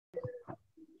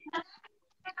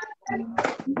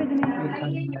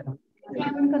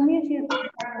करनी है शेयर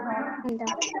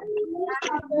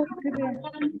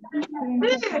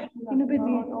इन्हें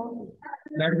भेजिए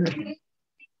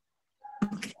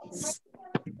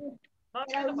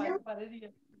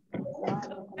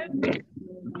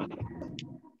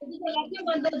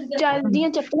चल दिया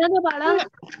चप्पल तो पाड़ा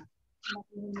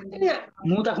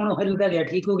मुंह तक होना खरीदा गया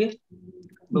ठीक हो गया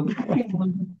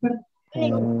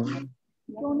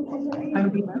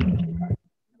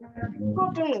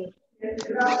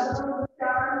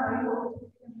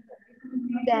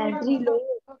बैटरी लो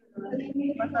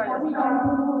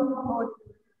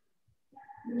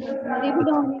मेरी भी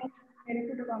डाउन है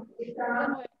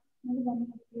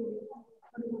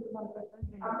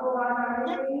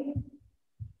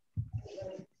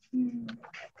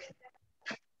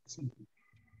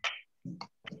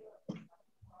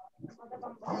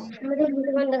मेरे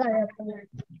वीडियो बंद कर देता हूं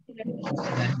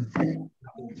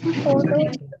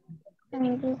फोटो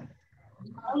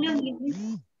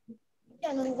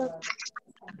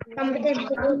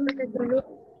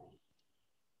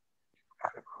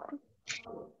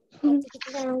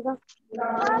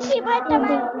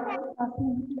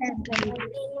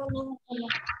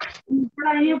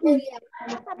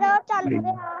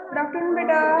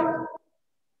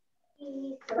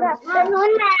गुड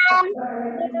आफ्टरनून बेटा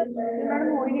मैडम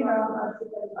हो ही नहीं रहा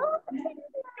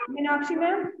Meenakshi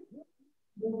ma'am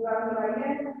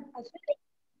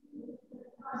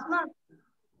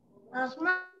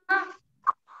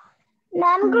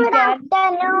ma'am good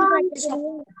afternoon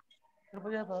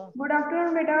good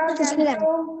afternoon बेटा कैसे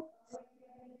हो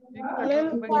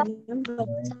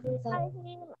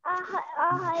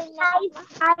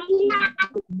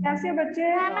कैसे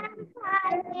बच्चे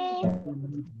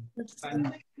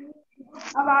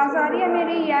आवाज आ रही है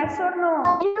मेरी यस और नो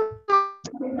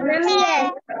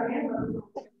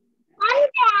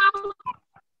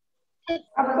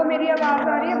आपको मेरी आवाज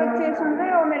आ रही है बच्चे सुन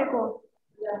रहे हो मेरे को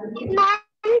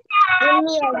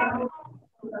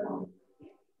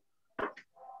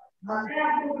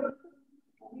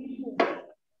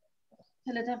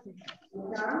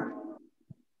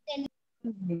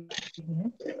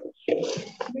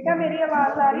बेटा मेरी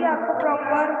आवाज आ रही है आपको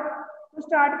प्रॉपर तो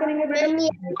स्टार्ट करेंगे बेटा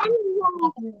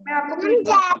मैं आपको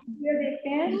देखते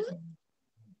हैं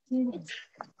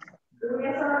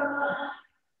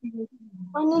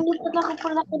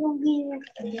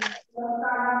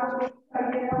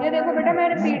ये देखो बेटा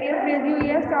मैंने पीडीएफ भेजी हुई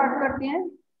है स्टार्ट करते हैं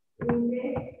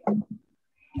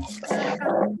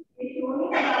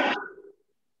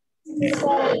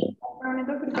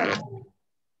तो फिर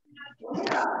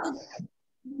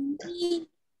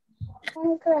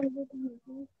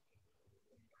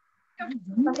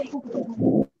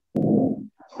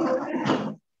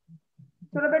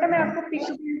चलो बेटा मैं आपको पिक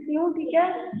भेजती हूँ ठीक है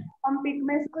हम पिक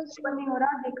में कुछ नहीं हो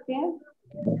रहा देखते हैं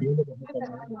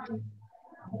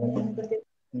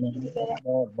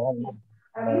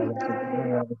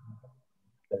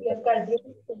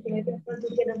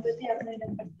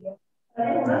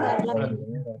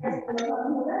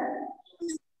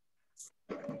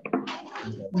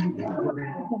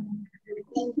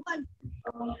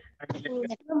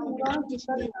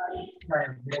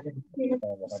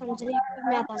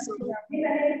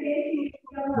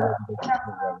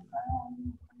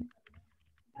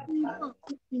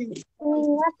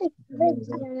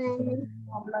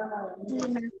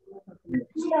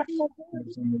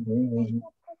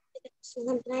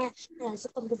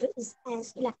computer is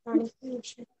as electronic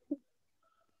machine.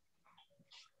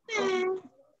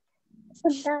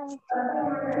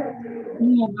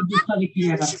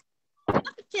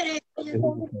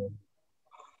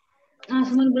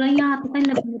 आसमान बड़ा यहाँ आता है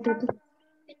लगने तो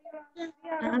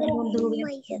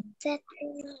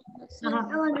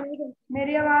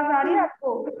मेरी आवाज आ रही है आपको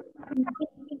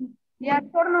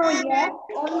यस और नो यस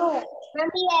और नो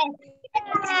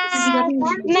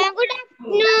मैं गुड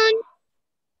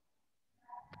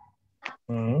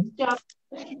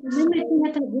आफ्टरनून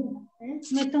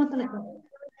मैं तो लगा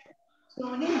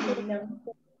मैम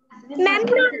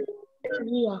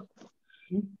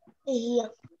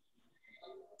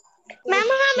मैम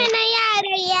हमें नहीं आ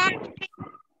रही है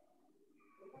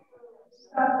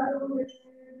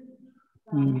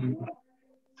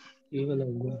ये वाला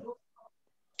हुआ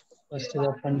फर्स्ट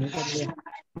जब फन कर लिया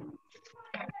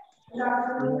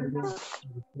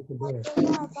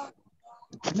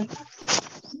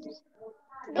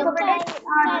देखो बेटा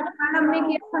आज हमने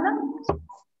किया था ना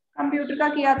कंप्यूटर का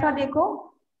किया था देखो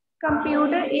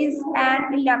computer is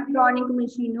an electronic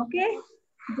machine okay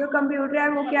जो कंप्यूटर है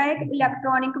वो क्या है एक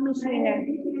इलेक्ट्रॉनिक मशीन है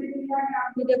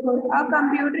ये देखो a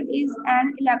computer is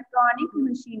an electronic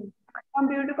machine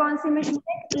computer कौन सी मशीन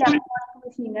है इलेक्ट्रॉनिक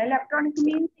मशीन है। Electronic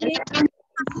mean electronic.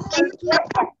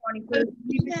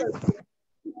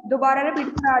 दोबारा रिपीट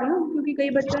करा रही हूँ क्योंकि कई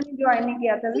बच्चों ने ज्वाइन नहीं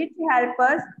किया था। विच हेल्प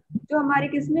अस, जो हमारी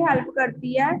किसमें हेल्प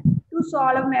करती है, टू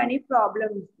सॉल्व मैनी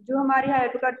प्रॉब्लम्स, जो हमारी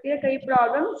हेल्प करती है कई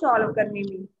प्रॉब्लम सॉल्व करने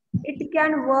में। इट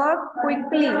कैन वर्क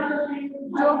क्विकली,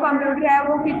 जो कंप्यूटर है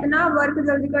वो कितना वर्क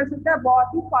जल्दी कर सकता है, बहुत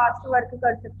ही फास्ट वर्क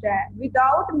कर सकता है।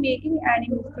 Without making any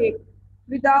mistake,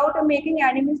 without making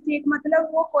any mistake मतलब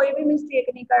वो कोई भी मिस्टेक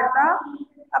नहीं करता।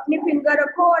 अपनी फिंगर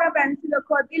रखो और पेंसिल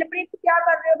रखो। दिलप्रीत क्या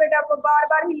कर रहे हो बेटा, आप बार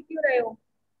बार हिल क्यों रहे हो?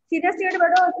 सीधे स्ट्रेट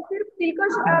बैठो। सिर्फ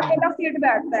दिलकश अकेला स्ट्रेट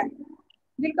बैठता है,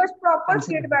 दिलकश प्रॉपर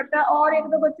स्ट्रेट बैठता है, और एक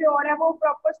दो बच्चे और है वो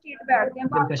प्रॉपर स्ट्रेट बैठते हैं,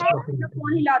 बाकी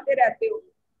फोन हिलाते रहते हो।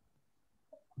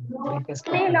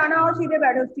 नहीं हिलाना और सीधे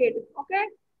बैठो स्ट्रेट। ओके,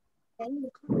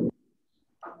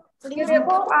 ये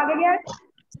देखो आगे क्या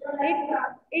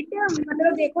इट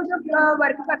मतलब देखो जो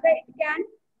वर्क करता है, it can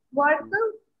work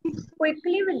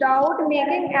quickly without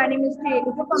making any mistake.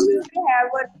 जो कंप्यूटर है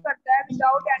वर्क करता है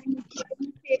विदाउट एनी मिस्टेक,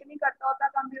 मिस्टेक नहीं करता होता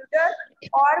कंप्यूटर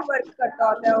और वर्क करता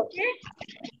होता है। ओके,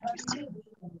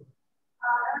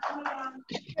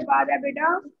 इसके बाद है बेटा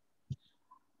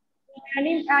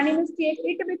any mistake,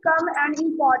 it become an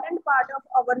important part of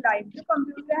our life। जो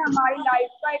कंप्यूटर है हमारी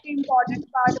लाइफ का एक इम्पोर्टेंट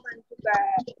पार्ट बन चुका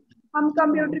है। हम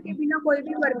कंप्यूटर के बिना कोई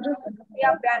भी वर्क, या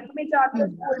बैंक में जाते हो,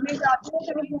 स्कूल में जाते हो,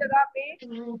 सभी जगह पे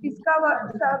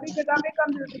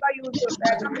कंप्यूटर का यूज होता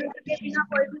है। कंप्यूटर के बिना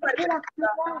कोई भी वर्क नहीं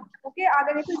होता। ओके,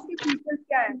 आगे देखो इसके फीचर्स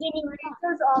क्या है।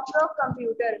 Features of the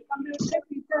computer, computer के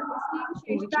फीचर्स,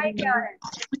 इसकी विशेषताएं क्या है।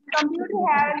 Computer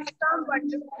has some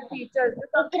wonderful features, जो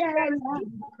कंप्यूटर है इसकी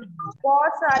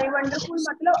बहुत सारे वंडरफुल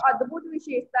मतलब अद्भुत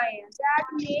विशेषताएं हैं। That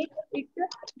make it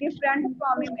different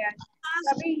from a man,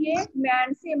 तभी ये मैन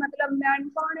से, मतलब मैन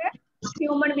कौन है,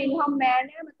 ह्यूमन बीइंग, हम मैन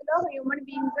है मतलब ह्यूमन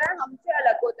बीइंग्स है, हमसे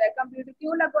अलग होता है। कंप्यूटर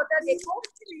क्यों अलग होता है देखो,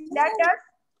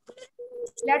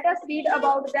 let us read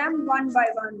about them one by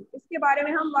one. इसके बारे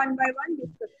में हम वन बाय वन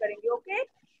डिस्कस करेंगे। ओके,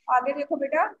 आगे देखो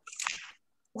बेटा,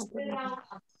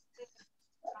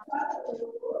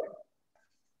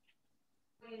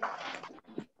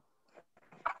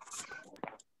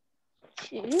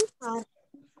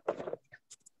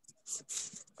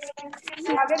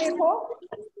 आगे देखो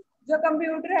जो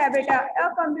कंप्यूटर है बेटा, a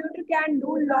computer can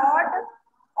do lot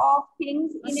of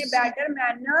things in a better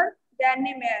manner then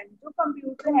a man. जो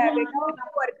कंप्यूटर है बेटा वो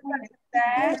वर्क कर सकता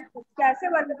है, कैसे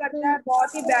वर्क करता है,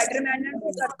 बहुत ही बेटर मैनर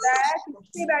से करता है।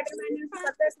 किससे बेटर मैनर से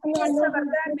करता है, किससे अच्छा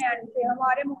करता है, मैन से,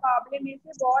 हमारे मुकाबले में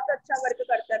से बहुत अच्छा वर्क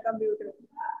करता है कंप्यूटर।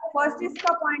 फर्स्ट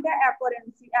इसका पॉइंट है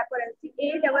एक्यूरेंसी। Accuracy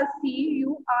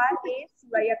ACCURACY।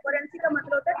 एक्यूरेंसी का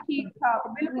मतलब होता है ठीक ठाक,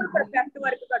 बिल्कुल परफेक्ट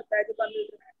वर्क करता है जो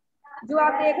कंप्यूटर है। जो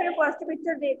आप देख रहे हो फर्स्ट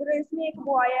पिक्चर देख रहे हो, इसमें एक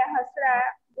बॉय है हंस रहा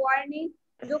है, बॉय नहीं,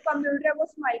 जो कंप्यूटर है वो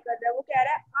स्माइल कर रहा है, वो कह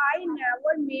रहा है I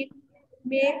never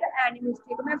make any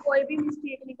mistake, मैं कोई भी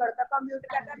मिस्टेक नहीं करता। कंप्यूटर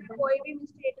कहता है मैं कोई भी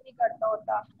मिस्टेक नहीं करता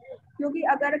होता, क्योंकि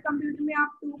अगर कंप्यूटर में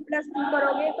आप 2+2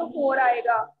 करोगे तो 4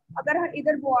 आएगा। अगर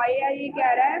इधर बॉय है ये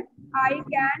कह रहा है आई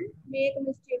कैन मेक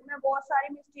मिस्टेक, मैं बहुत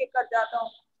सारी मिस्टेक कर जाता हूँ।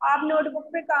 आप नोटबुक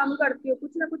पे काम करते हो,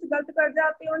 कुछ ना कुछ गलत कर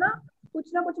जाते हो ना,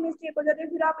 कुछ ना कुछ मिस्टेक हो जाती है,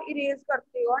 फिर आप इरेज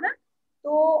करते हो ना,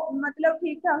 तो मतलब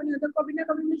ठीक ठाक नहीं होता, कभी ना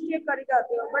कभी मिस्टेक कर ही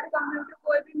जाते हो। बट कंप्यूटर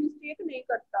कोई भी मिस्टेक नहीं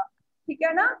करता, ठीक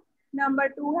है ना। नंबर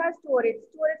 2 है स्टोरेज।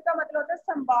 स्टोरेज का मतलब होता है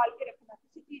संभाल के रखना,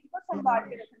 किसी चीज को संभाल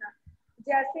के रखना।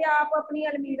 जैसे आप अपनी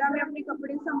अलमीरा में अपने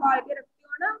कपड़े संभाल के रखते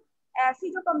हो ना, ऐसी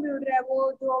जो कंप्यूटर है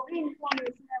वो जो भी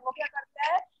इंफॉर्मेशन है वो क्या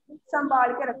करता है,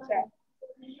 संभाल के रखता है।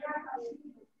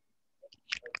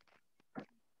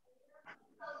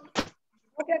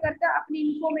 वो क्या करता है, अपनी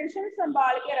इंफॉर्मेशन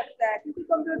संभाल के रखता है, क्योंकि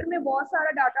कंप्यूटर में बहुत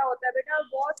सारा डाटा होता है बेटा,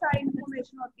 बहुत सारी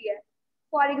इंफॉर्मेशन होती है।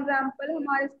 फॉर एग्जाम्पल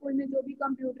हमारे स्कूल में जो भी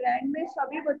कंप्यूटर है, इनमें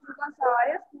सभी बच्चों का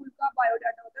सारे स्कूल का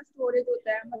बायोडाटा होता है, स्टोरेज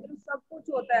होता है, मतलब सब कुछ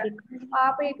होता है।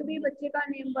 आप एक भी बच्चे का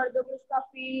नेम भर दोगे, उसका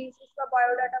फीस, उसका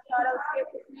बायोडाटा सारा, उसके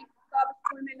कब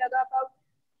स्कूल में लगा, कब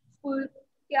स्कूल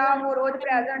क्या वो रोज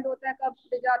प्रेजेंट होता है, कब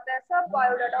जाता है, सब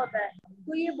बायोडाटा होता है।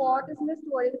 तो ये बहुत इसमें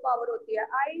स्टोरेज पावर होती है।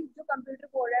 आई जो कंप्यूटर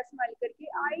बोल रहा है स्माइल करके,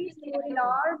 I store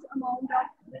large amount of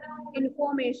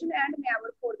information and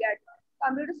never forget.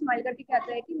 Computer smile करके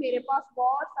कहता है कि मेरे पास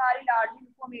बहुत सारी लार्ज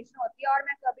इंफॉर्मेशन होती है और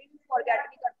मैं कभी भी फॉरगेट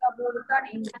नहीं करता, भूलता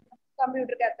नहीं।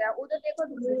 कंप्यूटर कहता है। उधर देखो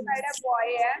दूसरी साइड है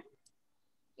बॉय है,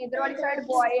 इधर वाली साइड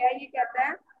बॉय है, ये कहता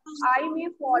है आई मे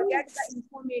forget the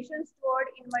information stored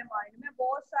in my mind. मैं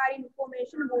बहुत सारी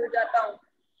इंफॉर्मेशन भूल जाता हूँ।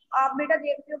 आप बेटा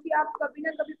देखते हो कि आप कभी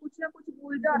ना कभी कुछ ना कुछ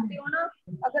भूल जाते हो ना।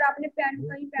 अगर आपने पेन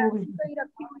कहीं, पेंसिल कहीं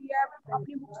रखी हुई है,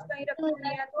 अपनी बुक्स कहीं रखी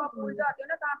हुई है, तो आप भूल जाते हो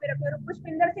ना कहाँ पे रखे हो।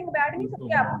 पुष्पिंदर सिंह बैठ नहीं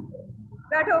सकते आप,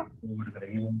 बैठो,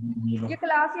 ये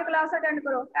क्लास अटेंड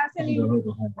करो, ऐसे नहीं,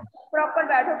 प्रॉपर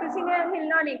बैठो, किसी ने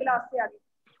हिलना नहीं क्लास से आगे।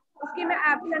 उसकी मैं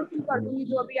एब्सेंट फिल कर दूंगी,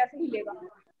 जो भी ऐसे हिलेगा,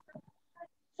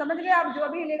 समझ गए आप, जो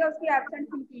भी हिलेगा उसकी एब्सेंट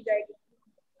फिल की जाएगी,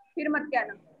 फिर मत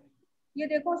कहना। ये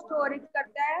देखो स्टोरेज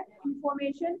करता है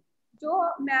इंफॉर्मेशन, जो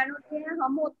मैन होते हैं,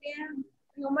 हम होते हैं,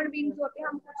 ह्यूमन बींग्स होते हैं,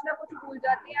 हम कुछ ना कुछ भूल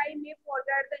जाते हैं। आई मे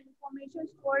forget the information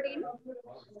stored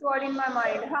in my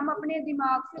mind. हम अपने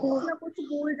दिमाग से कुछ ना कुछ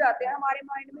भूल जाते हैं, हमारे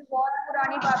माइंड में बहुत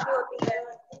पुरानी बातें होती हैं।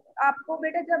 आपको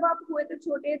बेटा जब आप हुए थे,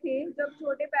 छोटे थे, जब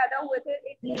छोटे पैदा हुए थे,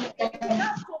 एक बेबी थे ना,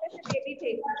 छोटे से बेबी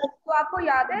थे, तो आपको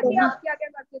याद है कि आप क्या क्या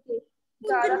करते थे?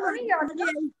 ज्यादा तो नहीं याद ना,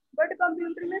 बट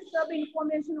कंप्यूटर में सब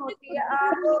इंफॉर्मेशन होती है।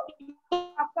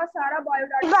 आपका सारा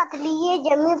बायोडाटा आप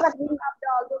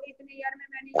डाल दोगे इतने ईयर में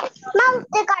मैंने ये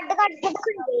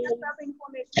सब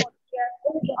इंफॉर्मेशन होती है।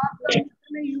 आप कंप्यूटर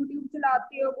में यूट्यूब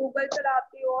चलाते हो, गूगल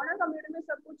चलाते हो, है ना, कंप्यूटर में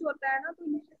सब कुछ होता है ना, तो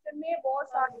सिस्टम में बहुत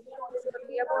सारी स्टोरेज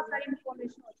होती है, बहुत सारी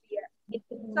इंफॉर्मेशन होती है।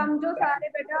 समझो सारे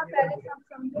बेटा, पहले सब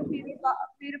समझो,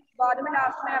 फिर बाद में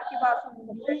लास्ट में आपकी बात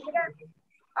सुनूंगी, ठीक है?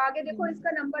 आगे देखो,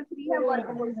 इसका नंबर 3 है वर्क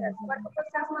प्रोसेस। वर्क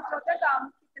प्रोसेस मतलब होता है काम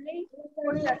कितने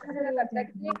प्रोसेस से करता है,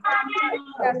 कितने काम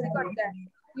कैसे करता है।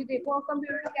 ये देखो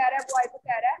कंप्यूटर कह रहा है, बॉय को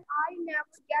कह रहा है, I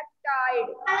never get tired,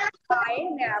 I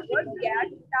never get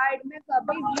tired, मैं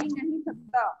कभी भी नहीं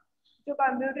थकता। जो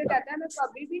कंप्यूटर कहता है मैं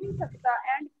कभी भी नहीं थकता।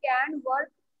 And can work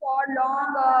for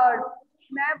longer,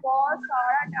 मैं बहुत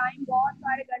सारा टाइम, बहुत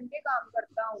सारे घंटे काम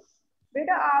करता हूँ।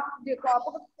 बेटा आप देखो,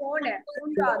 आपको फोन है,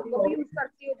 फोन रात को भी यूज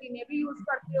करते हो, दिने भी यूज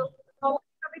करते हो, तो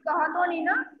कभी कहा तो नहीं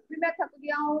ना कि मैं थक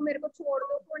गया हूँ, मेरे को छोड़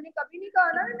दो। फोन ने कभी नहीं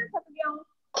कहा ना मैं थक गया हूँ।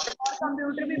 और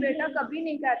कंप्यूटर भी बेटा कभी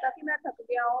नहीं कहता कि मैं थक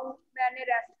गया हूँ, मैंने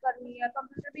रेस्ट करनी है,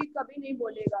 कंप्यूटर भी कभी नहीं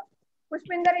बोलेगा।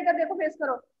 पुष्पिंदर इधर देखो, फेस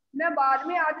करो। मैं बाद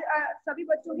में आज सभी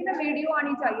बच्चों की ना वीडियो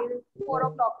आनी चाहिए 4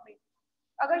 o'clock में।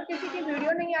 अगर किसी की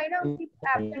वीडियो नहीं आई ना, उसकी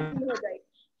एब्सेंट हो जाएगी।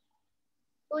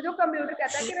 तो जो कंप्यूटर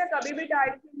कहता है कि मैं कभी भी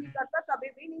टायर्ड फील नहीं करता, कभी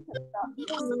भी नहीं थकता।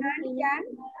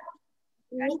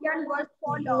 And can work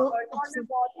for longer, और मैं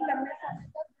बहुत ही लंबे समय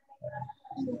तक,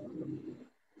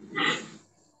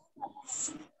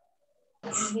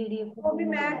 तो भी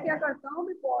मैं क्या करता हूँ,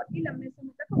 मैं बहुत ही लंबे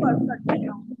समय तक वर्क कर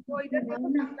देता हूँ। तो इधर देखो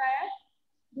दूसरा है,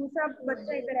 दूसरा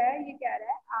बच्चा इधर है, ये कह रहा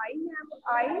है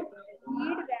I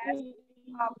need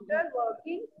rest after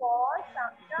working for some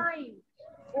time.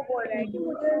 वो बोल रहा है कि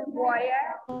मुझे, वो आया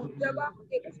है, जब आप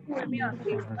देखो स्कूल में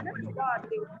आते हो, है ना, सुबह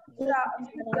आते हो,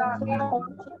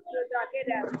 जाके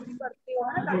रेस्ट भी करते हो,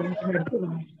 है ना,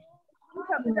 हम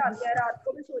थक जाते हैं, रात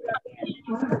को भी सो जाते हैं,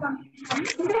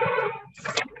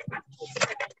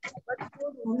 बट जो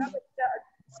दूसरा बच्चा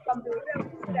कंप्यूटर है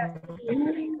उसको रेस्ट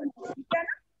नहीं करते, ठीक है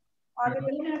ना? आगे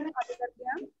देखो, आगे करते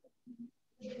हैं हम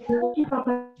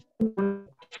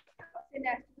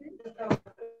नेक्स्ट।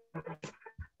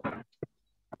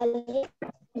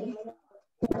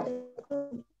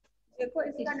 देखो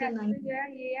इसका नेक्स्ट जो है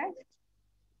ये है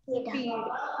स्पीड,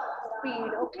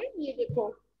 स्पीड। ओके, ये देखो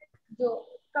जो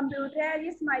कंप्यूटर है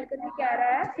ये स्माइल करके कह रहा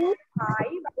है,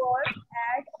 I work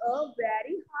at a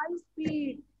very high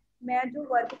speed, मैं जो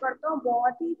वर्क करता हूँ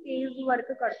बहुत ही तेज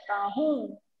वर्क करता हूँ।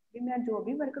 मैं जो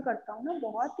भी वर्क करता हूँ ना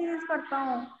बहुत तेज करता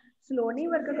हूँ, स्लो नहीं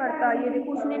वर्क करता। ये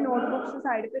देखो उसने नोटबुक्स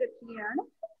साइड पे रखी है ना,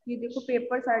 ये देखो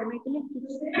पेपर साइड में, कितने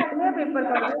पेपर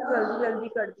कर दिए, जल्दी जल्दी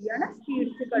कर दिया ना, स्पीड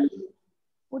से कर दिया।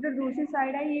 उधर दूसरी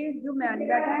साइड है, ये जो मैन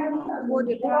बैठा है वो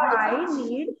देखो, I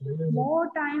need more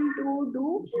time to do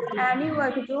any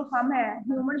work. जो हम है,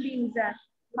 ह्यूमन बींग्स है,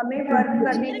 हमें वर्क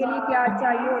करने के लिए क्या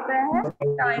चाहिए होता है?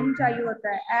 टाइम चाहिए होता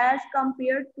है, as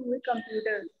compare to a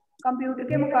computer. Computer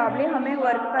के मुकाबले हमें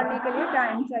वर्क करने के लिए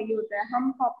टाइम चाहिए होता है।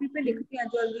 हम कॉपी पे लिखते हैं,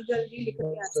 जल्दी जल्दी लिखते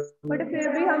हैं, बट फिर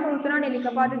भी हम उतना नहीं लिख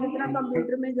पाते जितना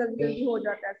कंप्यूटर में जल्दी जल्दी हो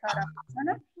जाता है सारा, है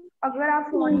ना? अगर आप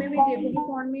फोन में भी देखोगे,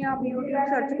 फोन में आप यूट्यूब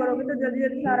सर्च करोगे तो जल्दी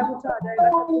जल्दी सारा कुछ आ जाएगा,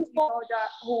 सब कुछ लिखा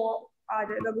आ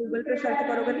जाएगा, गूगल पे सर्च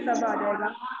करोगे तो सब आ जाएगा।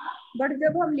 बट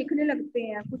जब हम लिखने लगते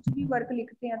हैं, कुछ भी वर्क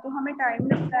लिखते हैं, तो हमें टाइम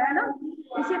लगता है ना।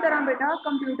 इसी तरह बेटा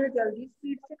कंप्यूटर जल्दी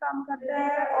स्पीड से काम करता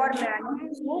है और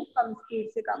मैनुअल वो कम स्पीड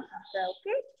से काम करता है।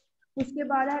 ओके, उसके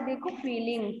बाद है देखो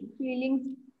फीलिंग्स। फीलिंग्स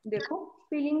देखो,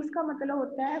 फीलिंग्स का मतलब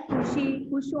होता है खुशी,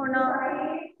 खुश होना।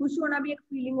 खुश होना भी एक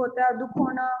फीलिंग होता है, दुख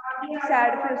होना,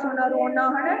 सैड फेस होना, रोना,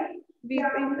 है ना।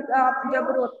 आप जब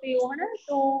रोते हो, है ना,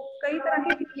 तो कई तरह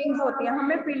की फीलिंग्स होती हैं,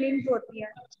 हमें फीलिंग्स होती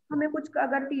हैं। हमें कुछ,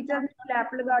 अगर टीचर ने स्लैप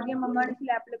लगा दिया, मम्मा ने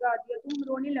स्लैप लगा दिया, तो हम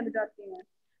रोने लग जाते हैं,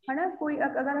 है ना। कोई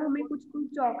अगर हमें कुछ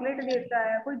चॉकलेट देता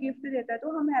है, कोई गिफ्ट देता है,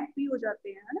 तो हम हैप्पी हो जाते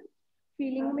हैं, है ना।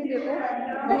 फीलिंग में देखो,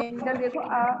 इधर देखो,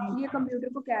 ये कंप्यूटर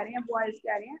को कह रहे हैं, बॉयज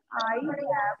कह रहे हैं, आई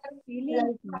हैव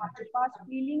फीलिंग्स, हमारे पास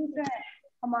फीलिंग्स है,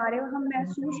 हमारे, हम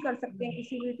महसूस कर सकते हैं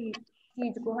किसी भी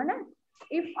चीज को, है ना।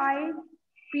 If I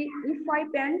if I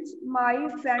Pench my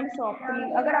friend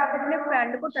softly, अगर आप अपने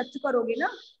फ्रेंड को टच करोगे ना,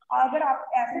 अगर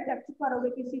आप ऐसे टच करोगे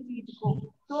किसी चीज को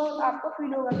तो आपको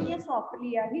फील होगा कि ये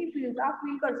सॉफ्टली है, ही फील्स, आप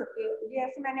फील कर सकते हो।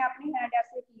 जैसे मैंने अपनी हैंड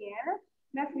ऐसे किए हैं ना,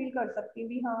 मैं फील कर सकती हूँ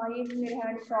भी हाँ ये मेरे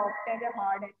हैंड सॉफ्ट है या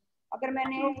हार्ड है। अगर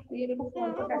मैंने ये देखो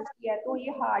फोन को टच किया है तो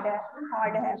ये हार्ड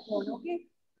है फोन, ओके।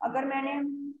 अगर मैंने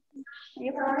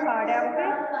ये फोन हार्ड है, ओके।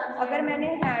 अगर मैंने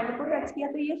हैंड को टच किया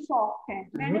तो ये सॉफ्ट है,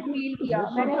 मैंने फील किया,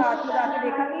 मैंने हाथ लगा के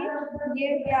देखा कि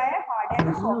ये क्या है, हार्ड है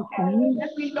या सॉफ्ट है, मैं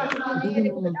फील कर सकती हूँ। ये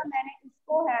देखो बेटा मैंने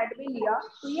इसको हैंड में लिया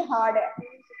तो ये हार्ड है,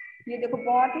 ये देखो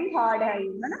बहुत ही हार्ड है, ये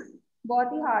है ना,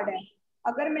 बहुत ही हार्ड है।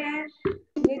 अगर मैं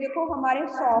ये देखो हमारे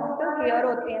सॉफ्ट हेयर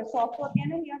होते हैं, सॉफ्ट होते हैं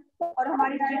ना हेयर, और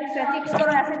हमारी चिक्स है, चिक्स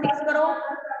करो ऐसे, चिक्स करो,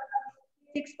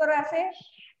 चिक्स करो ऐसे,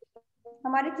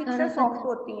 हमारी चिक्स है सॉफ्ट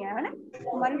होती हैं, है ना,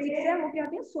 हमारी चिक्स है वो क्या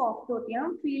होती है, सॉफ्ट होती हैं,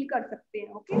 हम फील कर सकते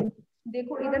हैं, ओके।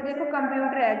 देखो इधर देखो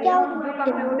कंप्यूटर है, जो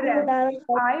कंप्यूटर है,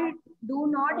 I do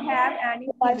not have any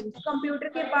feelings, computer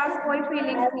के पास कोई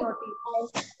फीलिंग्स नहीं होती।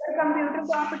 अगर कंप्यूटर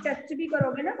को आप टच भी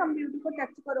करोगे ना, कंप्यूटर को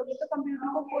टच करोगे तो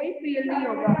कंप्यूटर को कोई फील नहीं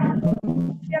होगा,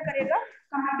 क्या करेगा,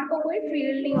 कंप्यूटर को कोई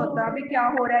फील नहीं होता अभी क्या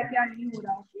हो रहा है क्या नहीं हो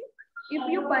रहा, okay. If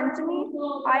you punch me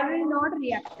I will not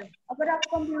react, अगर आप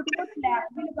कंप्यूटर को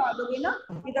स्लैप भी लगा दोगे ना,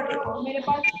 इधर देखो मेरे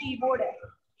पास कीबोर्ड है,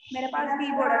 मेरे पास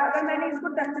कीबोर्ड है, अगर मैंने इसको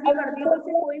टच भी कर दिया तो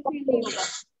इसे कोई फील नहीं होगा,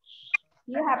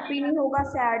 ये हैप्पी नहीं होगा,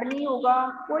 सैड नहीं होगा,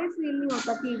 कोई फील नहीं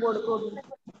होता कीबोर्ड को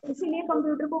भी। इसीलिए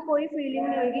कंप्यूटर को कोई फीलिंग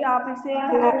नहीं होगी, आप इसे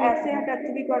ऐसे टच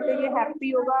भी करते ये हैप्पी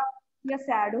होगा या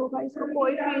सैड होगा, इसको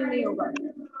कोई फील नहीं होगा,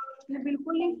 ये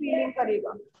बिल्कुल नहीं फीलिंग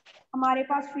करेगा। हमारे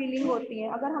पास फीलिंग होती है,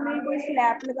 अगर हमें कोई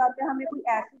स्लैप लगाता है, हमें कोई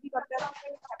ऐसे भी करता है तो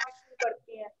हम हैप्पी फील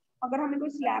करते हैं, अगर हमें कोई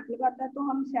स्लैप लगाता है तो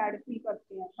हम सैड फील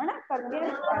करते हैं, है ना, करते हैं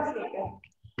ऐसे होता है।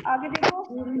 आगे देखो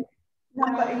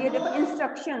नंबर, ये देखो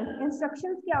इंस्ट्रक्शन,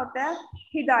 इंस्ट्रक्शन क्या होता है,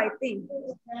 हिदायतें,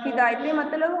 हिदायतें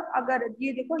मतलब अगर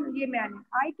ये देखो ये मैंने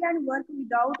I can work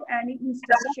without any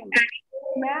instruction,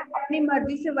 मैं अपनी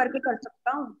मर्जी से वर्क कर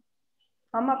सकता हूँ,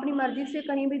 हम अपनी मर्जी से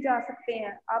कहीं भी जा सकते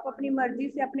हैं, आप अपनी मर्जी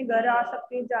से अपने घर आ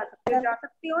सकते हैं, जा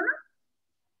सकते हो ना,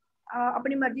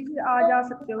 अपनी मर्जी से आ जा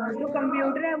सकते हो। जो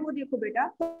कंप्यूटर है वो देखो बेटा,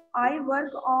 I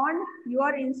work on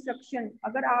your instruction,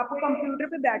 अगर आप कंप्यूटर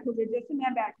पे बैठोगे जैसे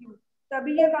मैं बैठी हूँ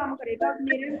तभी ये काम करेगा,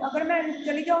 मेरे अगर मैं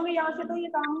चली जाऊंगी यहाँ से तो ये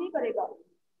काम नहीं करेगा,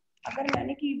 अगर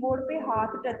मैंने कीबोर्ड पे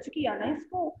हाथ टच किया ना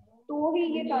इसको तो ही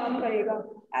ये काम करेगा,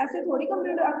 ऐसे थोड़ी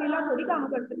कंप्यूटर अकेला थोड़ी काम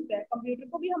कर सकता है, कंप्यूटर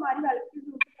को भी हमारी हेल्प की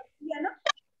जरूरत पड़ती है ना।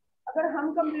 अगर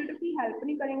हम कंप्यूटर की हेल्प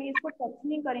नहीं करेंगे, इसको टच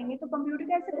नहीं करेंगे तो कंप्यूटर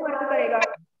कैसे वर्क करेगा।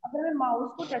 अगर मैं माउस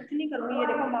को टच नहीं करूंगी, ये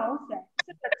देखो माउस है,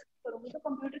 इसे टच नहीं करूंगी तो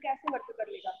कंप्यूटर कैसे वर्क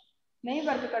कर लेगा, नहीं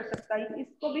वर्क कर सकता,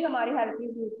 इसको भी हमारी हेल्प की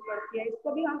जरूरत पड़ती है,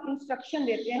 इसको भी हम इंस्ट्रक्शन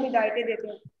देते हैं, हिदायतें देते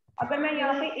हैं। अगर मैं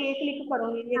यहाँ पे ए क्लिक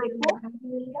करूंगी, ये देखो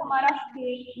हमारा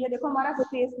स्पेस, ये देखो हमारा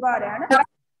स्पेस बार है ना,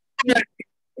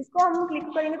 इसको हम क्लिक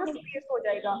करेंगे तो स्पेस हो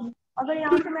जाएगा। अगर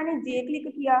यहाँ से मैंने जे क्लिक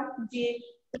किया, जे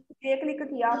क्लिक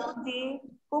किया, जे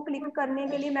को क्लिक करने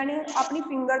के लिए मैंने अपनी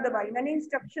फिंगर दबाई, मैंने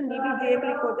इंस्ट्रक्शन दी कि जे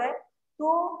क्लिक हो जाए तो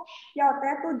क्या होता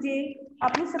है, तो जे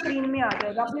अपनी स्क्रीन में आ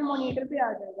जाएगा, अपने मॉनिटर पे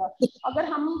आ जाएगा। अगर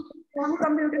हम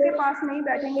कंप्यूटर के पास नहीं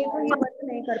बैठेंगे तो ये वर्क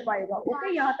नहीं कर पाएगा,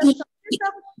 ओके। यहाँ तक समझे,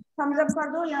 सब थम्स अप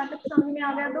कर दो, यहाँ तक समझ में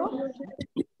आ गया तो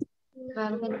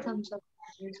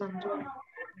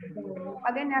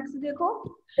आगे नेक्स्ट देखो,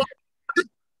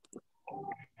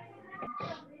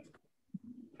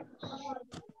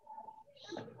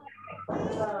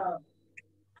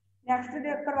 नेक्स्ट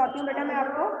देख करवाती हूँ बेटा मैं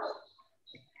आपको,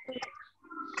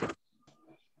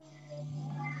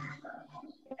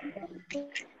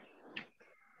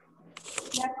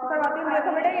 नेक्स्ट करवाती हूँ।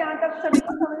 देखो बेटा यहाँ तक सभी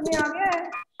को समझ में आ गया है,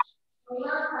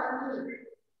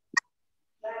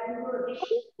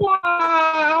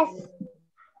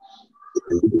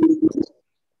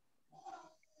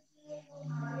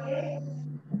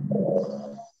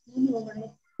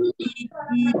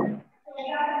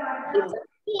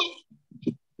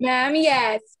 मैम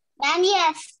यस, मैम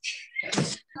यस,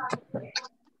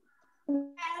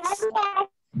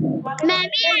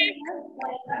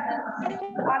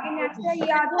 आगे नेक्स्ट है,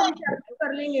 ये आज हम चैप्टर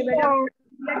कर लेंगे बेटा,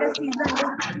 डिसीजन,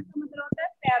 डिसीजन मतलब होता है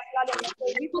फैसला लेना,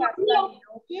 कोई भी फैसला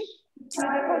लेना, ओके। ये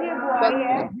देखो ये बॉय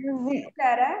है,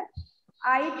 कह रहा है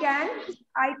I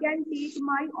can take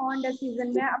my on decision,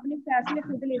 मैं अपने फैसले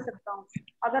खुद ले सकता हूँ।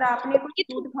 अगर आपने कोई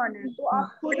फ्रूट खाना है तो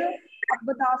आप खुद आप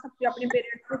बता सकते हो अपने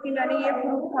पेरेंट्स को कि मैंने ये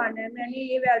फ्रूट खाना है, मैंने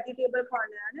ये वेजिटेबल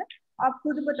खाना है ना, आप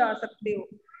खुद बता सकते हो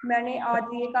मैंने आज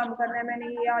ये काम करना है, मैंने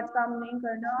ये आज काम नहीं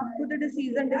करना, आप खुद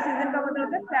डिसीजन, डिसीजन का मतलब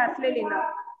होता है फैसले लेना।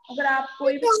 अगर आप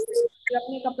कोई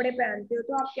अपने कपड़े कपड़े पहनते हो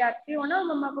तो आप कहते हो ना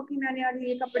मम्मा को कि मैंने आज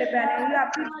ये कपड़े पहने हैं, ये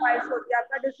आपकी चॉइस होती है,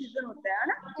 आपका डिसीजन होता है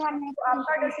ना। तो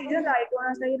आपका डिसीजन राइट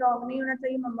होना चाहिए, रॉन्ग नहीं होना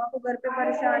चाहिए। मम्मा को घर पे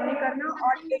परेशान नहीं करना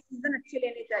और डिसीजन अच्छे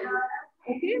लेने चाहिए।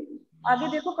 ओके, आगे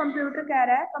देखो कंप्यूटर कह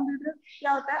रहा है, कंप्यूटर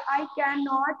क्या होता है, I can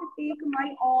not take my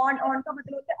on, on का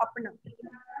मतलब होता है अपना,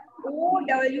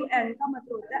 OWN का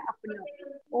मतलब होता है अपना,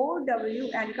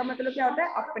 OWN का मतलब क्या होता है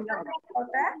अपना,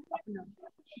 होता है अपना।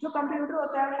 जो कंप्यूटर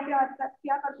होता है वो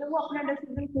क्या करते हैं, वो अपना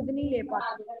डिसीजन खुद नहीं ले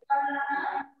पाते,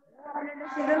 अपना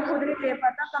डिसीजन खुद नहीं ले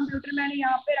पाता। कंप्यूटर मैंने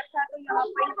यहाँ पे रखा है तो यहाँ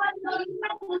पे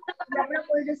अपना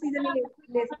कोई डिसीजन नहीं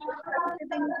ले सकता, कहीं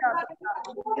पे नहीं जा सकता,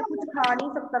 ये कुछ खा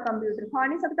नहीं सकता, कंप्यूटर खा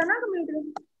नहीं सकता ना, कंप्यूटर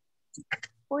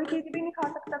कोई चीज भी नहीं खा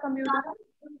सकता कंप्यूटर,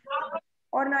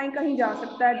 और ना ही कहीं जा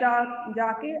सकता है।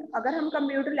 जाके अगर हम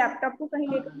कंप्यूटर लैपटॉप को कहीं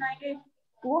लेकर जाएंगे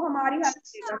वो हमारी हेल्प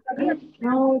करेगा तभी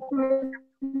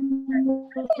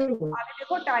आगे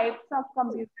देखो types of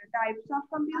computer, types of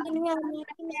computer.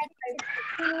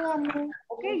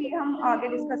 Okay, ये हम आगे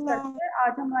डिस्कस करते हैं,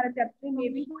 आज हमारा चैप्टर में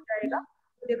भी हो जाएगा।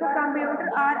 देखो computer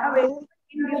are available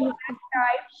in different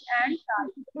types and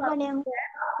types,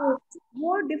 वो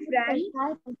डिफरेंट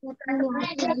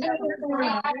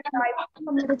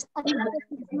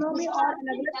किस्मों में और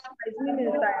अलग अलग साइज में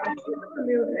मिलता है।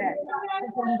 कंप्यूटर है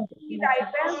की टाइप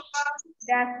है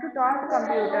desktop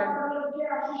computer,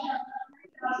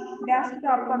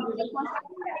 desktop computer.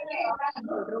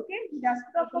 Okay,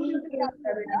 desktop computer क्या होता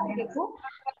है बेटा, देखो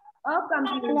a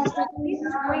computer which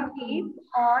we keep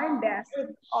on desk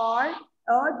or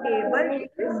a table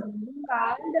is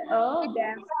called a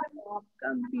desktop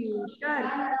computer।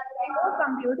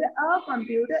 a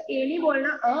computer ये नहीं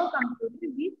बोलना, a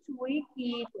computer which we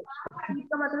keep,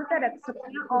 इसका मतलब होता है रख सकते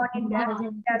हैं, on a desk,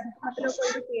 desk मतलब कोई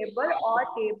भी टेबल, और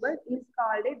table is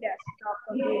called a desktop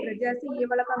computer। जैसे ये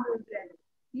वाला कंप्यूटर है,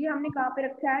 ये हमने कहाँ पे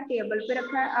रखा है, टेबल पे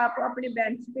रखा है, आप अपने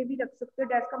बेंच पे भी रख सकते हो,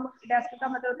 डेस्क का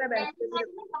मतलब होता है बेंच पे भी रख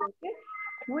सकते हो। Okay,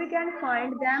 we can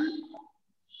find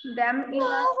them in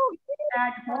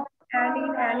at home and in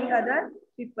any other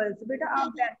peoples। बेटा आप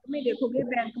बैंक में देखोगे,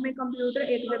 बैंक में कंप्यूटर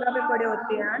एक जगह पे पड़े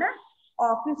होते हैं ना,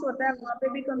 ऑफिस होता है वहाँ पे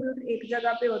भी कंप्यूटर एक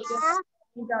जगह पे होते हैं,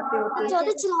 जाते होते हैं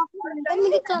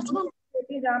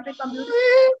जहाँ पे कंप्यूटर,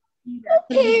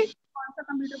 कौन सा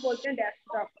कंप्यूटर बोलते हैं,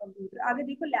 डेस्कटॉप कंप्यूटर। आगे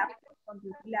देखो laptop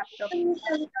computer, laptop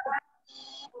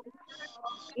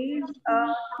is a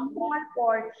small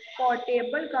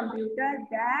portable computer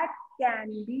that can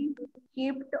be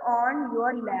kept on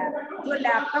your lap। जो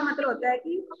लैप का मतलब होता है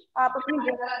कि आप अपनी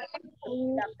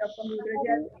लैपटॉप कंप्यूटर,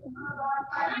 जैसे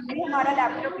ये हमारा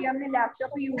लैपटॉप, ये हमने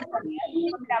लैपटॉप यूज करना है,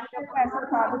 हम लैपटॉप को ऐसा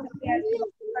उठा भी सकते हैं, ऐसे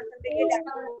कर सकते हैं, ये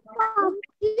लैपटॉप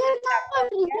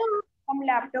है, हम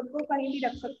लैपटॉप को कहीं भी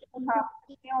रख सकते हैं, उठा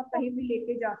सकते हैं और कहीं भी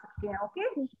लेके जा सकते हैं। ओके,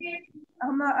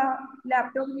 हम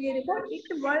लैपटॉप में ये देखो, it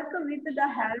work with the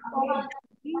help of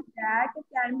that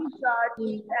can be charge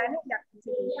and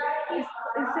electricity,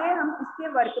 इससे हम इससे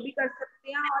वर्क भी कर सकते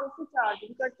हैं और इससे चार्ज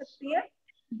भी कर सकते हैं।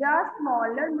 The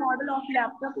smaller model of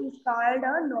laptop is called a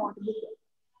notebook.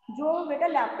 जो बेटा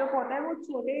लैपटॉप होता है वो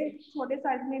छोटे छोटे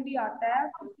साइज में भी आता है,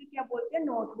 उससे क्या बोलते हैं,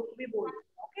 नोटबुक भी बोलते हैं।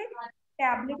 ओके,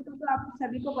 टैबलेट तो आप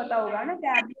सभी को पता होगा ना,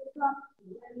 टैबलेट तो आप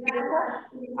देखो,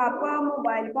 आपको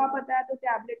मोबाइल का पता है तो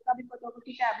टैबलेट का भी पता होगा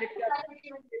कि टैबलेट क्या होता है।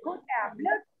 देखो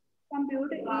tablet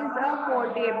computer is a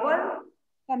portable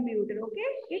computer. Okay,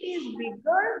 it is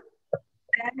bigger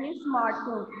than A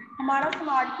smartphone. हमारा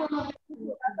स्मार्टफोन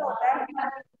छोटा सा होता है,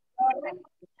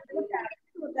 जो टैबलेट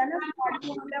होता है ना,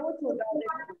 स्मार्टफोन होता है वो छोटा होता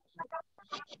है,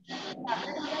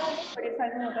 बड़े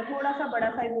साइज में होता है, थोड़ा सा बड़ा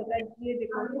साइज होता है, ये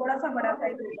देखो थोड़ा सा बड़ा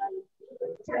साइज होता है।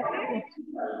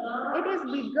 It is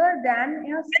bigger than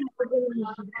a smartphone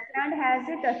and has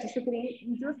a touch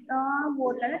screen। जो वो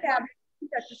होता है ना टैबलेट की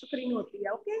टच स्क्रीन होती है।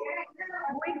 Okay,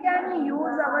 we can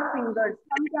use our fingers।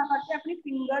 हम क्या करते हैं, अपनी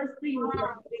फिंगर्स पे यूज करते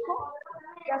हैं। देखो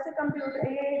जैसे कंप्यूटर,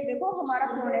 ये देखो हमारा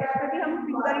फोन है, इस पे भी हम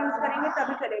फिंगर यूज करेंगे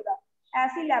तभी चलेगा।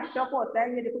 ऐसे लैपटॉप होता है,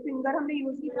 ये देखो फिंगर हमने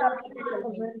यूज की तब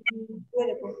ये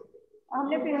देखो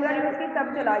हमने फिंगर यूज की तब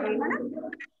चला गई है ना।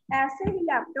 ऐसे ही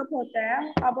लैपटॉप होता है,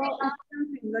 अब उसमें हम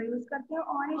फिंगर यूज करते हैं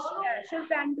और special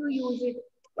pain to use it.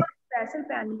 Special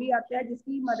pen भी आता है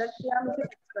जिसकी मदद से हम इसे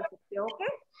यूज कर सकते हैं। ओके,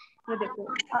 ये देखो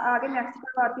आगे नेक्स्ट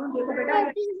करवाती हूँ। देखो बेटा आ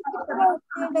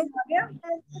गया,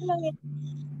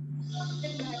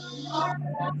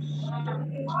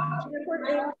 देखो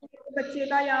एक बच्चे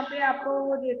का यहाँ पे आपको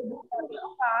वो देखो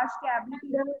काश tablet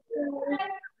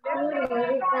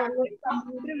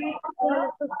computer with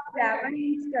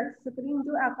 7-inch touch screen.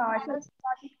 जो आकाश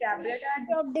की टैबलेट है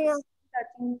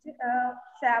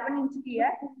 7 इंच की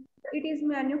है, it is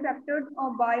manufactured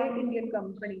by Indian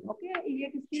company. Okay, ये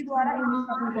किसके द्वारा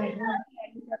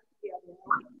मैन्युफैक्चर किया गया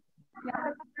है,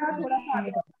 यहाँ तक थोड़ा सा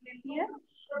आगे लेती है।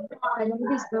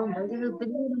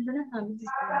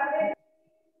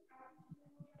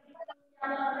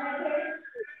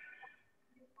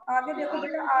 आगे देखो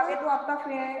बेटा, आगे तो आपका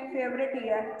फेवरेट ही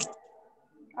है।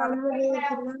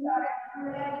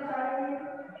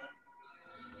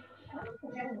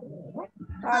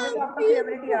 आगे तो आपका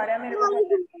फेवरेट ही आ रहा है, मेरे को पता है।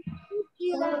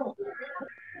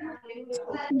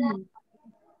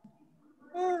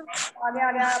 आगे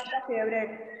आ गया आपका फेवरेट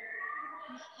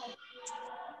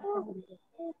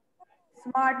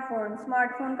स्मार्टफोन।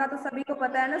 स्मार्टफोन का तो सभी को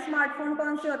पता है ना, स्मार्टफोन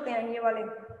कौन से होते हैं? ये वाले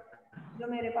जो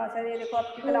मेरे पास है, ये देखो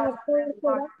आपकी क्लास में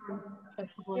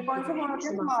स्मार्टफोन। ये कौन से फोन होते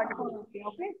हैं? स्मार्टफोन होते हैं।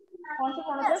 ओके, कौन से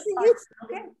फोन होते हैं? Smartphone.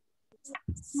 Okay,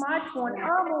 smartphone, a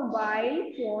mobile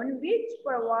phone which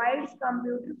provides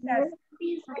computer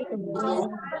facilities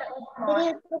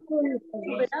तो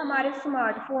बेटा हमारे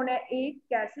स्मार्टफोन है एक,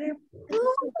 कैसे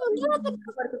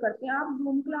वर्क करते हैं? आप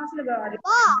जूम क्लास लगा रहे हो,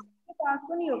 आपके पास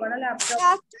तो नहीं होगा ना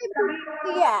लैपटॉप,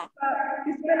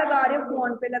 किस पे लगा रहे हो?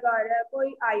 फोन पे लगा रहा है,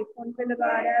 कोई आईफोन पे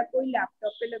लगा रहा है, कोई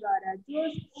लैपटॉप पे लगा रहा है। जो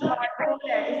स्मार्टफोन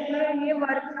है इसमें ये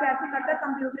वर्क कैसे करता है?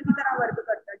 कंप्यूटर की तरह वर्क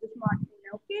करता है जो स्मार्टफोन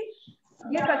है। ओके,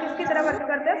 ये किसकी तरह वर्क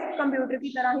करता है? कंप्यूटर की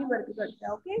तरह ही वर्क करता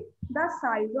है। Okay, the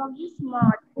size of the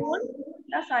smartphone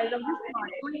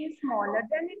is smaller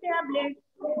than the tablet.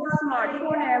 जो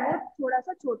स्मार्टफोन है वो थोड़ा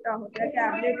सा छोटा होता है,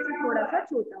 टैबलेट से थोड़ा सा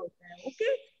छोटा होता है। ओके,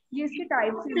 ये इसके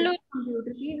टाइप से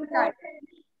कंप्यूटर की टाइप है।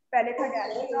 पहले था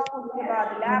डेस्कटॉप, उसके बाद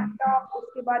लैपटॉप,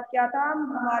 उसके बाद क्या था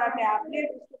हमारा टैबलेट,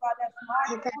 उसके बाद है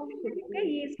स्मार्टफोन। ओके,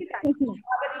 ये इसकी टाइप है।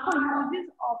 अगर देखो यूजेस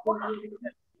ऑफ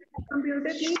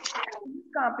कंप्यूटर की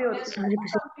कहाँ पे होती है?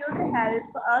 Computer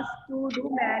help us to do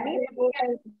many,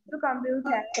 तो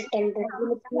कंप्यूटर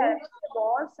हेल्प से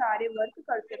बहुत सारे वर्क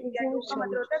कर सकते हैं। जो का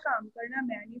मतलब होता है काम करना,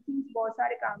 मैनी थिंग्स, बहुत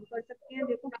सारे काम कर सकते हैं।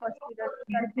 देखो फर्स्ट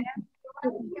करते हैं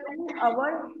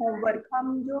अवर होमवर्क।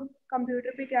 हम जो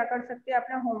कंप्यूटर पे क्या कर सकते हैं?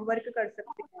 अपना होमवर्क कर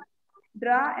सकते हैं।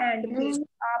 ड्रा एंड प्ले,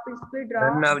 आप इस पे ड्रा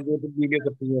वीडियो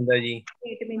करती है जी।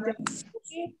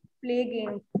 Okay, play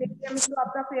games. Play games तो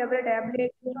आपका फेवरेट है, प्ले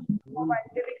मोबाइल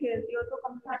पे भी खेलती हो तो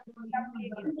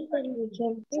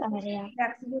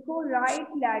नेक्स्ट देखो, राइट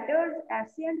लेटर्स,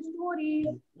 ऐसे एंड स्टोरीज।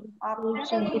 आप क्या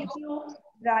कर सकती हो?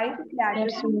 राइट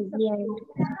लेटर्स,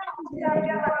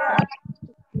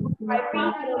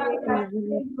 टाइपिंग करोगे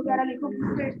वगैरह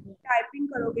लिखोगे, टाइपिंग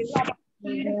करोगे तो आप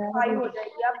स्पीड हाई हो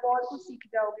जाएगी, आप बहुत कुछ सीख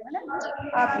जाओगे, है ना,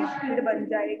 आपकी स्पीड बन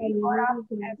जाएगी। और आप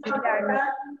ऐसे लेटर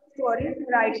स्टोरीज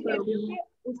राइट करोगे। ओके,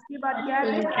 उसके बाद क्या है?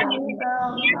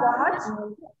 Watch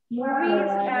movies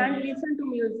and listen to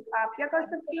music. आप क्या कर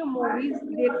सकते हो? मूवीज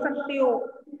देख सकते हो।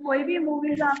 कोई भी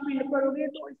मूवीज आप फील करोगे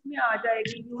तो इसमें आ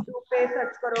जाएगी। यूट्यूब पे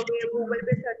सर्च करोगे, गूगल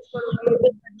पे सर्च करोगे,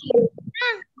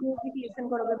 म्यूजिक लिसन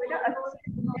करोगे बेटा।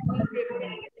 अच्छी देखने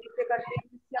से करते हैं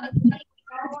जिससे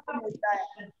हमें मिलता है।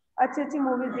 अच्छी अच्छी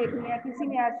मूवीज देखनी है, किसी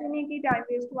ने ऐसे नहीं कि टाइम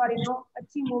वेस्ट वाली, नो,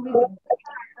 अच्छी मूवीज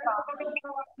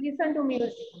लिसन टू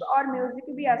म्यूजिक। और म्यूजिक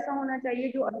भी ऐसा होना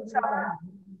चाहिए जो अच्छा हो,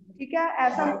 ठीक है,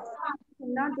 ऐसा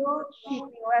सुनना जो ठीक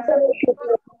नहीं हो, ऐसा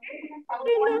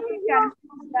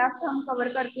लेफ्ट हम कवर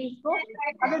करके इसको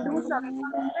अगर डू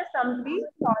सम भी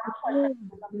सॉल्व कर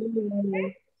सकते हैं।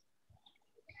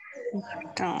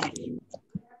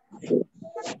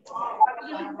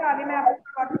 आगे मैं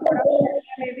आपको थोड़ा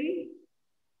में भी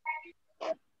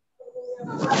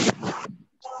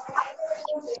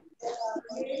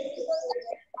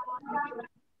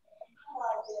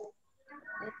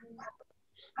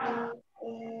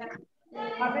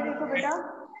आगे देखो बेटा,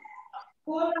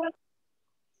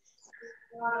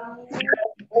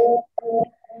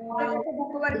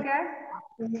 बुक वर्क है।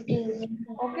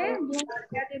 ओके, बुक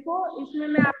वर्क है, देखो इसमें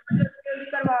मैं आपको जल्दी जल्दी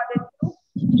करवा देती हूँ।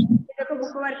 देखो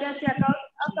बुक वर्क है, checkout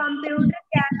a computer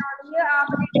can not, ये आप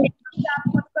आप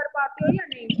खुद कर पाते हो या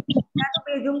नहीं? मैं तो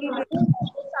भेजूंगी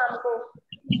शाम को,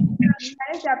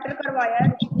 मैंने चैप्टर करवाया है,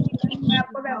 मैं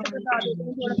आपको वैसे बता देती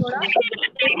हूँ थोड़ा थोड़ा, दे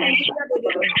देती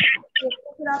हूँ,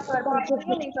 फिर आप कर पाते हो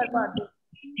या नहीं कर पाते?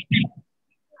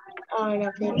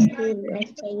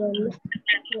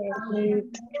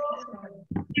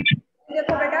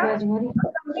 देखो बेटा,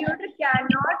 कंप्यूटर कैन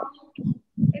नॉट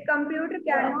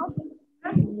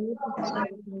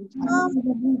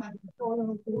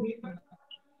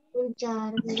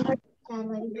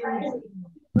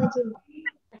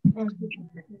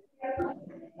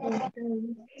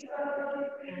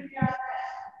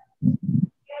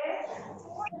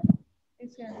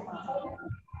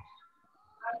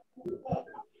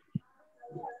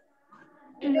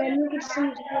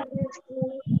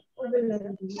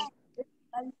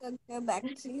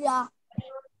बैक्टीरिया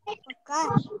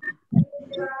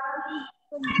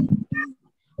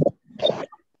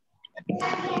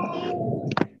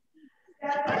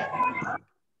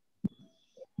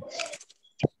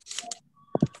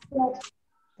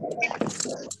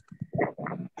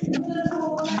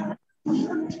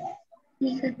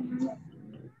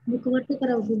बार तो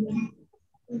कराओगी मैम?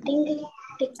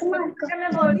 मैं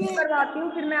वर्ड करवाती हूँ,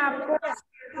 फिर मैं आपको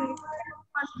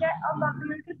फर्स्ट है a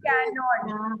computer can not,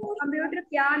 computer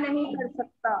क्या नहीं कर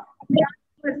सकता, क्या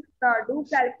नहीं कर सकता, डू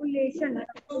कैलकुलेशन।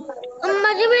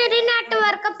 मुझे मेरे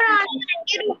नेटवर्क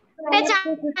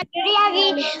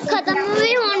खत्म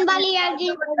भी होने वाली हैगी।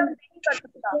 मतलब नहीं कर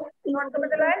सकता, नॉट का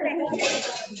मतलब है नहीं,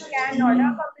 can not,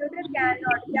 computer can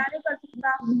not क्या नहीं कर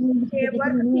सकता,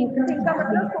 वर्क थिंक, थिंक का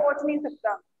मतलब सोच नहीं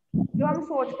सकता, जो हम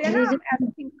सोचते हैं ना, हम ऐसे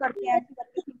थिंक करते हैं, ऐसे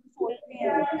करके थिंक सोचते हैं,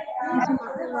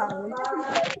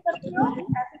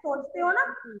 ऐसे सोचते हो ना,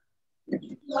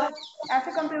 ऐसे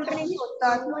कंप्यूटर नहीं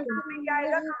सोचता, तो यहाँ पे क्या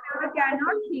आएगा, computer can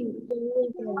not think,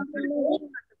 computer नहीं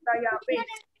कर सकता यहाँ पे,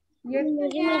 ये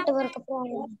नेटवर्क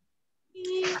प्रॉब्लम वो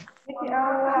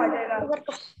आ जाएगा।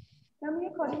 हम ये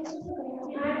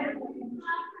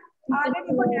आगे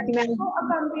देखो, नेक्स्ट देखो, a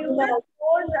computer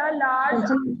stores a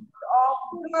large of,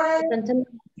 tension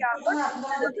क्या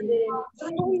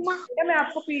मैं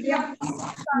आपको पीडीएफ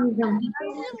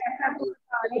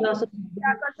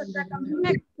क्या कर सकता है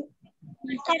कंप्यूटर,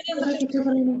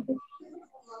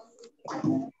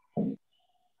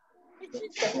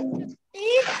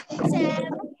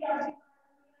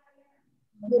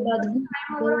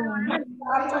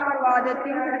 आपको करवा देती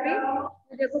हूँ फिर भी।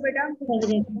 देखो बेटा,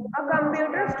 a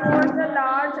computer stores the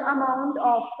large amount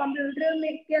of, computer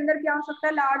में के अंदर क्या हो सकता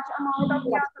है, लार्ज अमाउंट ऑफ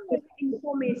क्या हो सकता है,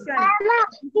 इंफॉर्मेशन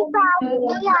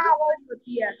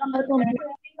होती है, कंप्यूटर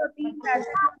होती है,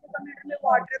 पैसे कंप्यूटर में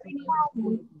वाटर भी नहीं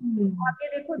होती। आगे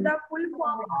देखो, the full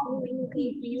form of PC,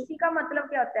 PC का मतलब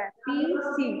क्या होता है,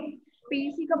 पीसी,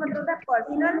 पीसी का मतलब होता है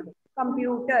पर्सनल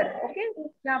कंप्यूटर, ओके,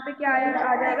 यहाँ पे क्या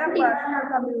आ जाएगा, पर्सनल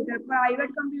कंप्यूटर, प्राइवेट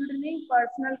कंप्यूटर नहीं,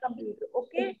 पर्सनल कंप्यूटर,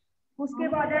 ओके। उसके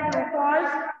बाद है ट्रू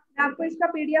फॉल्स, मैं आपको इसका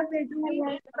पीडीएफ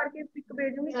भेजूंगी, करके पिक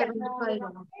भेजूंगी,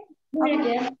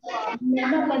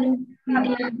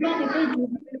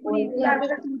 बिल्कुल इजी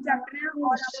आपका 2 चैप्टर है,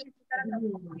 और आप इसी तरह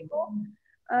देखो,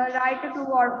 राइट टू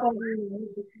और फॉल्स।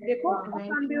 देखो,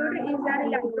 computer is an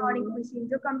electronic machine,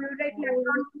 जो कंप्यूटर एक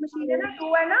इलेक्ट्रॉनिक मशीन है ना,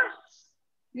 ट्रू है ना,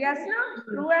 यस ना,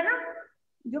 ट्रू है ना,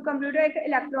 जो कंप्यूटर एक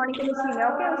इलेक्ट्रॉनिक मशीन है,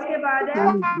 ओके। उसके बाद है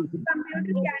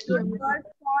computer can not work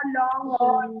for long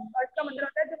hours, और इसका मतलब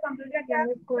होता है जो कंप्यूटर क्या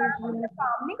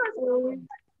काम नहीं कर सकता,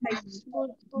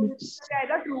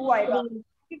 आएगा ट्रू आएगा,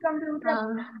 कि कंप्यूटर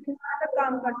तक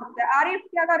काम कर सकता है। आरिफ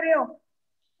क्या कर रहे हो,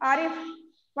 Arif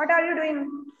what are you doing,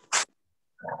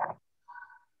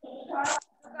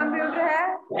 computer है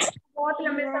बहुत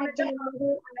लंबे समय तक,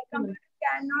 computer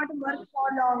can not work for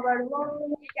longer, वो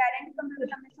कह रहे हैं कि कंप्यूटर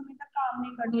लंबे समय तक काम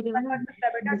नहीं कर सकता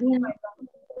बेटा,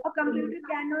 और computer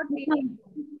can not take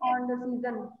on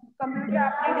decision, computer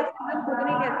अपने डिसीजन खुद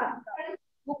नहीं ले सकता,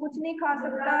 वो कुछ नहीं खा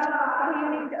सकता, कहीं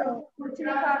नहीं कुछ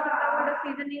नहीं खा सकता, वो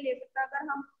डिसीजन नहीं ले सकता। अगर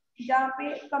हम जहाँ पे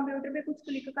कंप्यूटर पे कुछ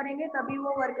क्लिक करेंगे तभी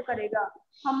वो वर्क करेगा,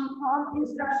 हम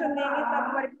इंस्ट्रक्शन देंगे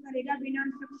तब वर्क करेगा, बिना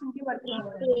इंस्ट्रक्शन के वर्क नहीं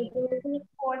करेगा।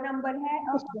 4 नंबर है,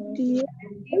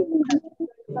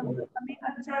 हमें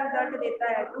अच्छा रिजल्ट देता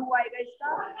है, ट्रू आएगा इसका।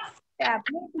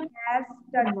 Tablet has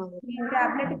touch screen,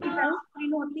 tablet की टच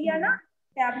स्क्रीन होती है ना,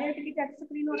 टैबलेट की टच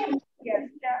स्क्रीन होती है,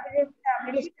 टैबलेट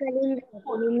की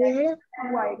होती है,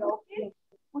 ट्रू आएगा, ओके।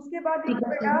 उसके बाद देखो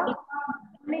बेटा,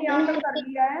 हमने यहाँ तक कर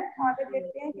लिया है, आगे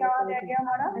देखते हैं क्या रह गया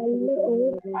हमारा।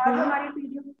 आज हमारी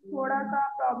पीडीएफ थोड़ा सा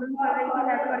प्रॉब्लम चल रही थी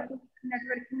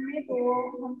नेटवर्किंग में, तो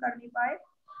हम कर नहीं पाए।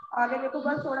 आगे देखो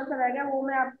बस थोड़ा सा रह गया, वो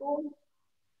मैं आपको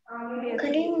आगे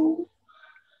भेजती हूँ,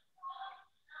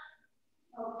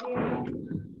 ओके।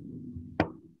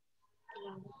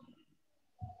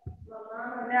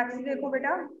 नेक्स्ट देखो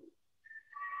बेटा,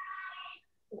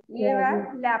 ये है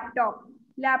लैपटॉप,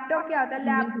 लैपटॉप क्या होता है,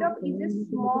 laptop is a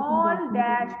small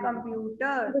dash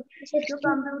computer, जो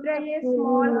कंप्यूटर है ये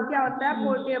स्मॉल क्या होता है,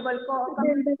 पोर्टेबल को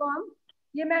कंप्यूटर को हम,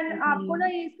 ये मैं आपको ना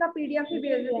ये इसका पीडीएफ ही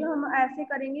भेज देती हूँ, हम ऐसे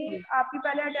करेंगे, आपकी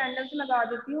पहले अटेंडेंस लगा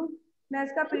देती हूँ, मैं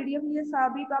इसका पीडीएफ, ये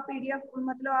सभी का पीडीएफ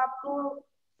मतलब आपको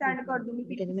सेंड कर दूंगी,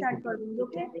 सेंड कर दूंगी,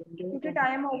 ओके, क्योंकि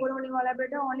टाइम ओवर होने वाला है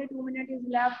बेटा, ओनली 2 मिनट इज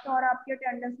लेफ्ट, और आपकी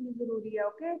अटेंडेंस भी जरूरी है,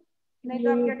 ओके, नहीं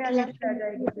तो आपकी अटेंडेंस रह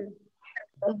जाएगी फिर।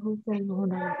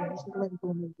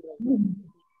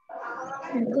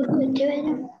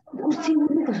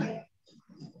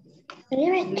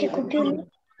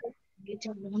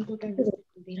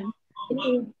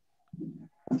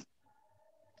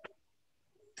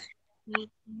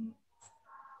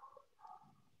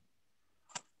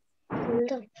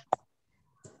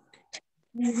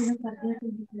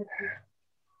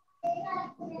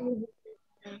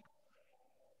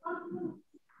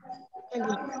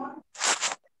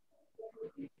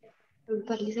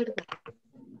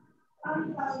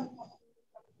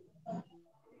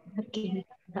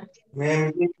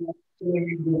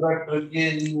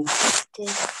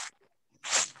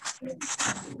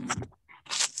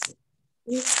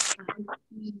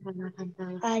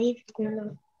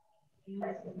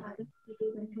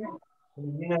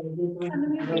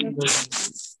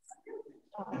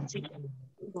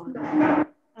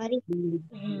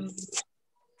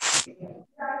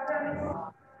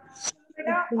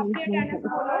 बेटा अपनी अटेंडेंस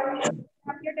बोलो,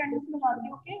 अपनी अटेंडेंस लगाती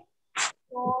हूँ। ओके,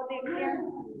 तो देखिए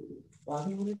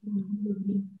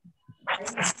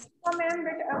तो मैम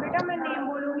बेटा मैं नेम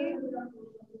बोलूंगी।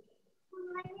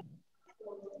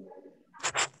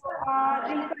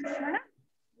 दिलकश है ना?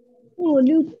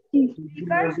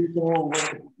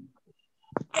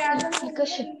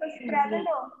 दिलकश प्रेजेंट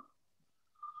हो?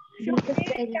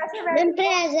 कैसे मैम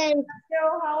प्रेजेंट। हो?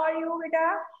 हाउ आर यू बेटा?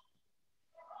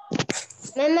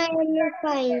 Ma'am I am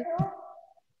fine.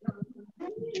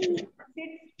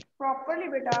 Seat properly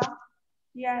बेटा।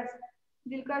 यस,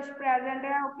 दिलकश प्रेजेंट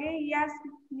है। ओके, यस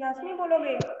यस नहीं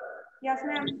बोलोगे? Yes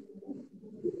ma'am.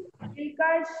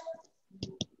 दिलकश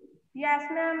yes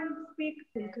ma'am, speak.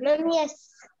 Ma'am yes.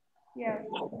 Yes.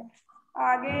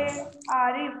 आगे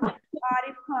आरिफ,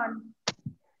 आरिफ खान।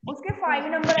 उसके 5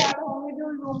 नंबर ऐड होंगे जो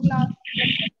रूम क्लास।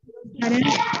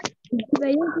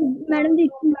 मैडम जी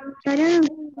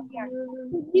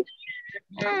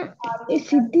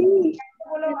सिद्धि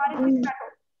बोलो आरिफ,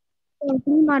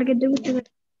 बैठो, मार के they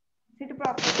sit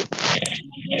proper.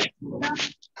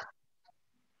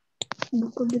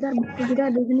 Book guitar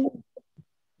देखनी।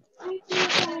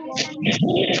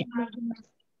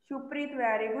 Supreet,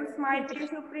 very good, smile please.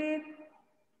 Supreet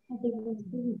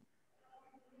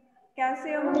कैसे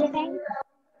हो? प्रेजेंट।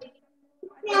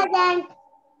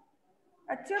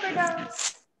 अच्छा बेटा,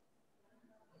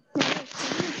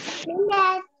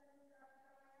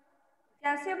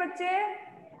 कैसे बच्चे?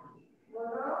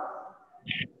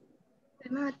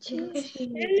 अच्छे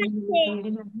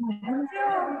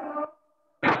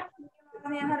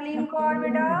हरलीन कौर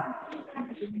बेटा,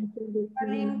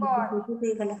 हरलीन कौर,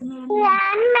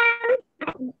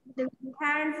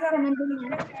 हैंड्स अप,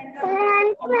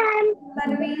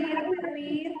 तनवीर,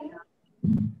 तनवीर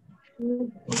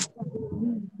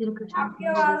आपकी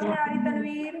आवाज नहीं आ रही।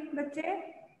 तनवीर बच्चे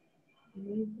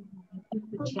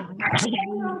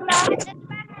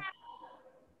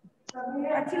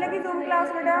अच्छी लगी जूम क्लास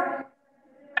बेटा?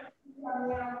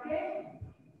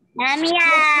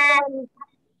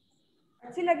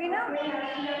 अच्छी लगी ना?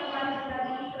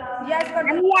 यस कर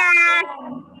दो।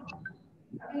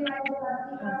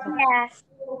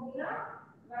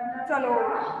 चलो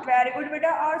वेरी गुड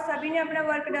बेटा, और सभी ने अपना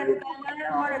वर्क डन करना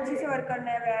है और अच्छे से वर्क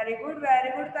करना है। Very good, very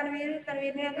good. Tanveer,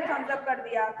 Tanveer ने तो थम्स अप कर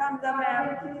दिया। Thums up ma'am,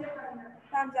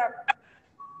 Thums up.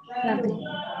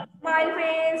 Smile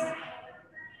face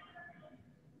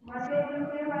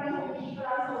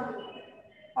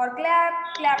और क्लैप,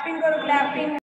 क्लैपिंग करो, क्लैपिंग।